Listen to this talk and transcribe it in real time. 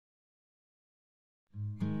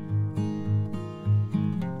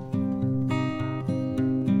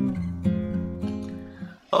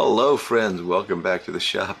Hello, friends. Welcome back to the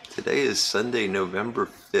shop. Today is Sunday, November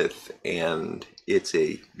 5th, and it's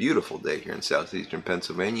a beautiful day here in southeastern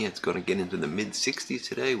Pennsylvania. It's going to get into the mid 60s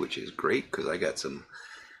today, which is great because I got some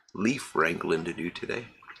leaf wrangling to do today.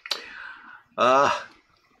 I'm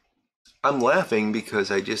laughing because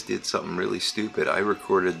I just did something really stupid. I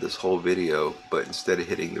recorded this whole video, but instead of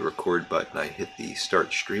hitting the record button, I hit the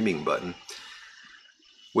start streaming button,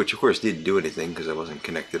 which of course didn't do anything because I wasn't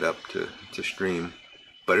connected up to stream.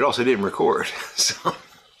 But it also didn't record.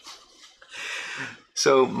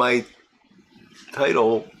 So my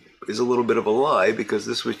title is a little bit of a lie because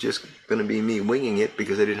this was just going to be me winging it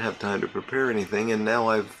because I didn't have time to prepare anything, and now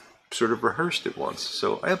I've sort of rehearsed it once.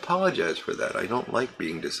 So I apologize for that. I don't like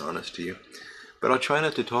being dishonest to you, but I'll try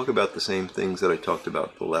not to talk about the same things that I talked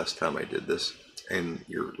about the last time I did this, and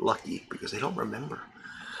you're lucky because I don't remember.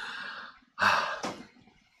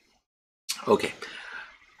 Okay.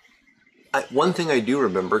 One thing I do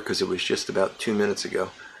remember, because it was just about 2 minutes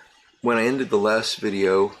ago, when I ended the last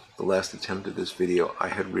video, the last attempt at this video, I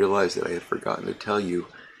had realized that I had forgotten to tell you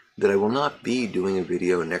that I will not be doing a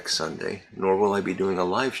video next Sunday, nor will I be doing a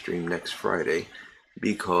live stream next Friday,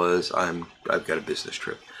 because I've got a business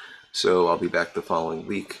trip. So I'll be back the following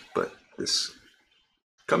week, but this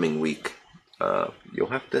coming week, you'll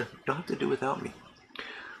have to do without me.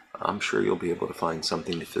 I'm sure you'll be able to find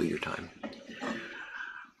something to fill your time.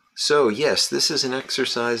 So yes, this is an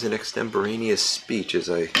exercise in extemporaneous speech,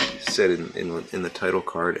 as I said in the title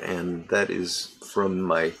card, and that is from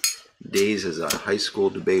my days as a high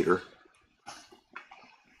school debater.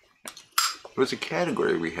 It was a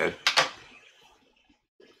category we had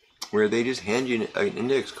where they just hand you an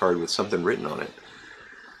index card with something written on it,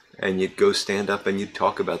 and you'd go stand up and you'd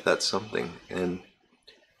talk about that something. And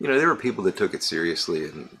there were people that took it seriously,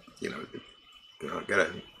 and got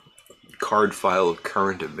a card file of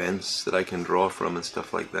current events that I can draw from and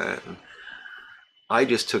stuff like that. And I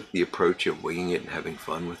just took the approach of winging it and having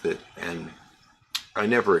fun with it, and I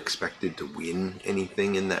never expected to win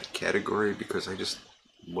anything in that category because I just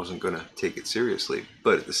wasn't going to take it seriously.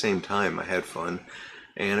 But at the same time, I had fun,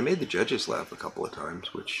 and I made the judges laugh a couple of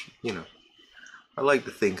times, which, I like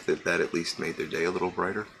to think that at least made their day a little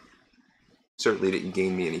brighter. Certainly didn't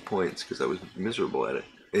gain me any points because I was miserable at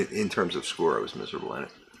it. In terms of score, I was miserable at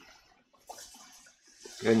it.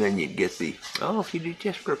 And then you'd get the, oh, if you did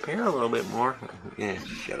just prepare a little bit more. Yeah,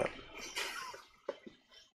 shut up.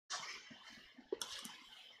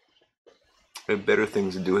 I have better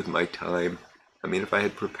things to do with my time. I mean, if I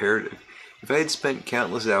had spent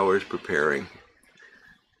countless hours preparing,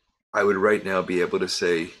 I would right now be able to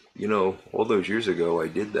say, all those years ago I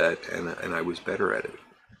did that and I was better at it.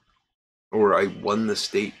 Or I won the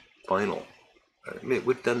state final. I mean, it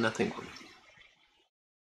would have done nothing for me.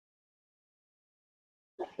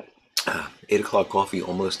 8 o'clock coffee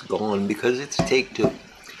almost gone because it's take two.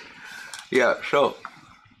 Yeah, so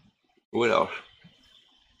what else?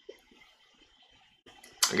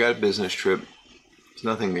 I got a business trip. It's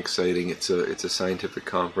nothing exciting. It's a scientific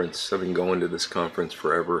conference. I've been going to this conference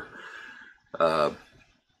forever.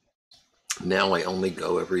 Now I only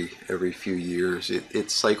go every few years.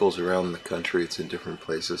 It cycles around the country. It's in different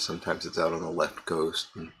places. Sometimes it's out on the left coast,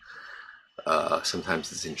 and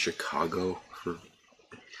sometimes it's in Chicago.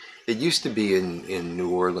 It used to be in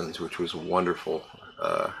New Orleans, which was a wonderful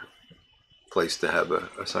place to have a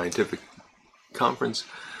scientific conference.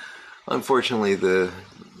 Unfortunately, the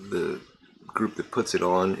group that puts it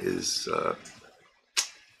on is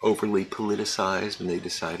overly politicized, and they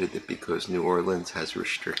decided that because New Orleans has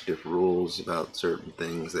restrictive rules about certain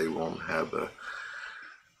things, they won't have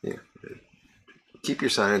keep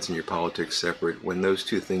your science and your politics separate. When those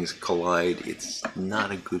two things collide, it's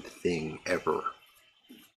not a good thing ever.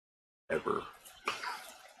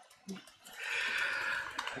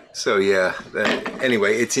 So yeah,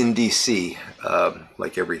 anyway, it's in DC,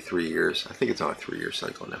 like every 3 years. I think it's on a 3-year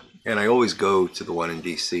cycle now. And I always go to the one in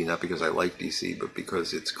DC, not because I like DC, but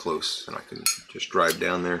because it's close and I can just drive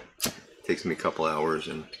down there. It takes me a couple hours,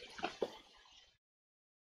 and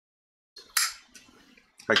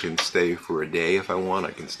I can stay for a day if I want.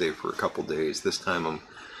 I can stay for a couple days. This time I'm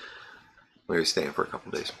maybe staying for a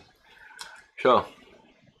couple days. So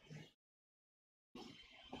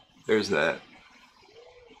there's that.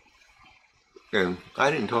 And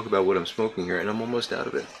I didn't talk about what I'm smoking here, and I'm almost out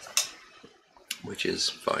of it, which is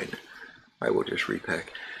fine. I will just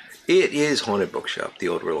repack. It is Haunted Bookshop, the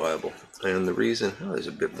old reliable. And the reason, there's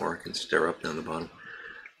a bit more I can stir up down the bottom.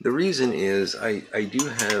 The reason is I do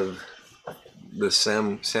have the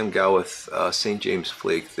Sam Gawith St. James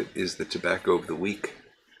Flake that is the tobacco of the week,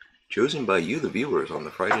 chosen by you, the viewers, on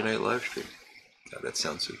the Friday night live stream. God, that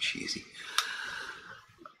sounds so cheesy.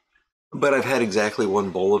 But I've had exactly one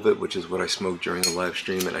bowl of it, which is what I smoked during the live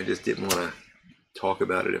stream, and I just didn't want to talk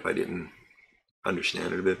about it if I didn't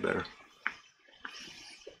understand it a bit better.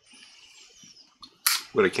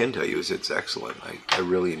 What I can tell you is it's excellent. I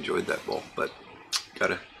really enjoyed that bowl, but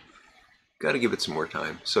gotta give it some more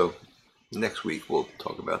time. So next week we'll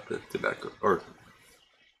talk about the tobacco, or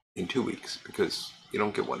in 2 weeks, because you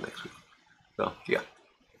don't get one next week. So yeah.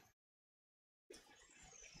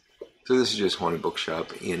 So this is just Haunted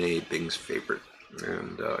Bookshop in a Bing's favorite,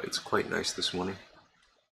 and it's quite nice this morning.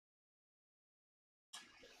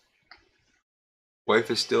 Wife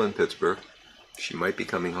is still in Pittsburgh. She might be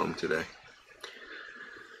coming home today.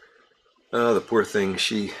 Oh, the poor thing.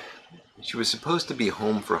 She was supposed to be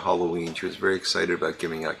home for Halloween. She was very excited about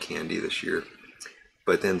giving out candy this year.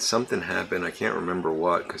 But then something happened. I can't remember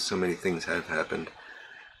what, because so many things have happened.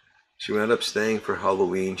 She wound up staying for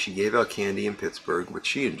Halloween. She gave out candy in Pittsburgh, which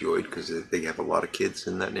she enjoyed because they have a lot of kids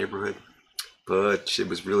in that neighborhood. But it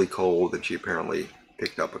was really cold, and she apparently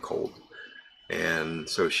picked up a cold. And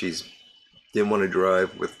so she's didn't want to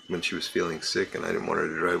drive when she was feeling sick, and I didn't want her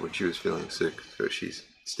to drive when she was feeling sick. So she's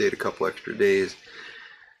stayed a couple extra days,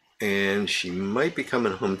 and she might be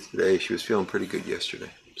coming home today. She was feeling pretty good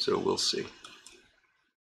yesterday, so we'll see.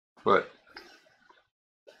 But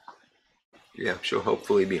yeah, she'll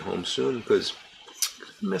hopefully be home soon because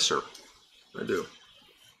I miss her. I do.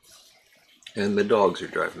 And the dogs are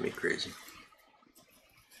driving me crazy.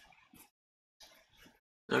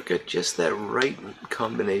 I've got just that right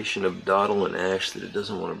combination of dottle and ash that it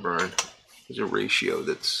doesn't want to burn. There's a ratio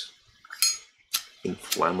that's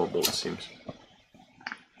inflammable, it seems.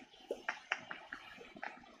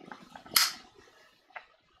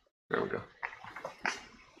 There we go.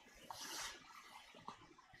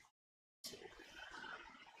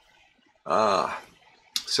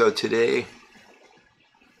 So today,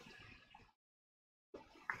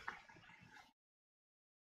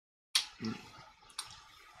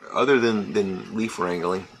 other than leaf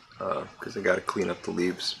wrangling, because I got to clean up the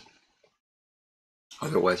leaves.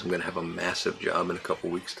 Otherwise, I'm going to have a massive job in a couple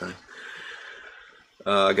weeks' time.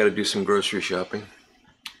 I got to do some grocery shopping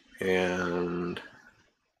and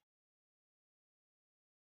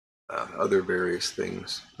other various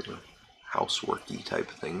things, houseworky type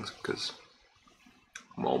things, because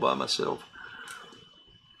I'm all by myself.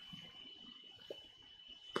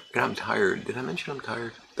 And I'm tired. Did I mention I'm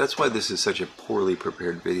tired? That's why this is such a poorly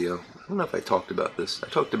prepared video. I don't know if I talked about this. I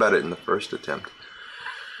talked about it in the first attempt.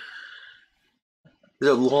 It's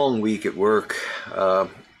a long week at work. I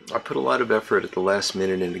put a lot of effort at the last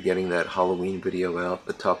minute into getting that Halloween video out,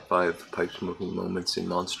 the top 5 pipe smoking moments in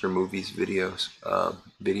monster movies video,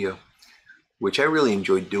 which I really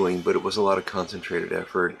enjoyed doing, but it was a lot of concentrated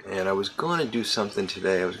effort. And I was going to do something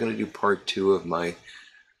today. I was going to do part 2 of my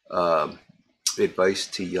advice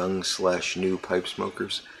to young/new pipe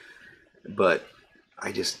smokers, but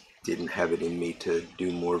I just didn't have it in me to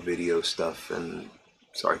do more video stuff, and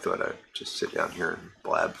so I thought I'd just sit down here and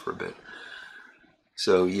blab for a bit.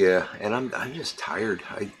 So yeah, and I'm just tired.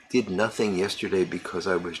 I did nothing yesterday because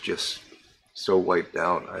I was just so wiped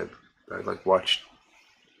out. I like watched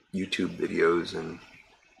YouTube videos and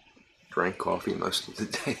drank coffee most of the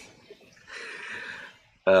day.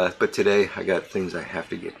 But today I got things I have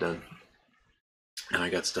to get done. And I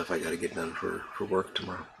got stuff I got to get done for work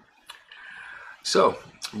tomorrow. So,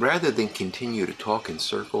 rather than continue to talk in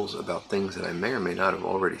circles about things that I may or may not have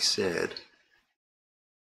already said,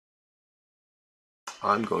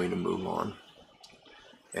 I'm going to move on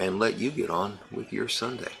and let you get on with your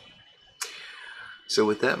Sunday. So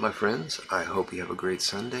with that, my friends, I hope you have a great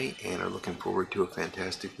Sunday and are looking forward to a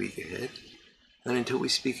fantastic week ahead. And until we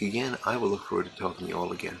speak again, I will look forward to talking to you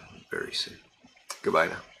all again very soon. Goodbye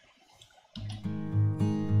now.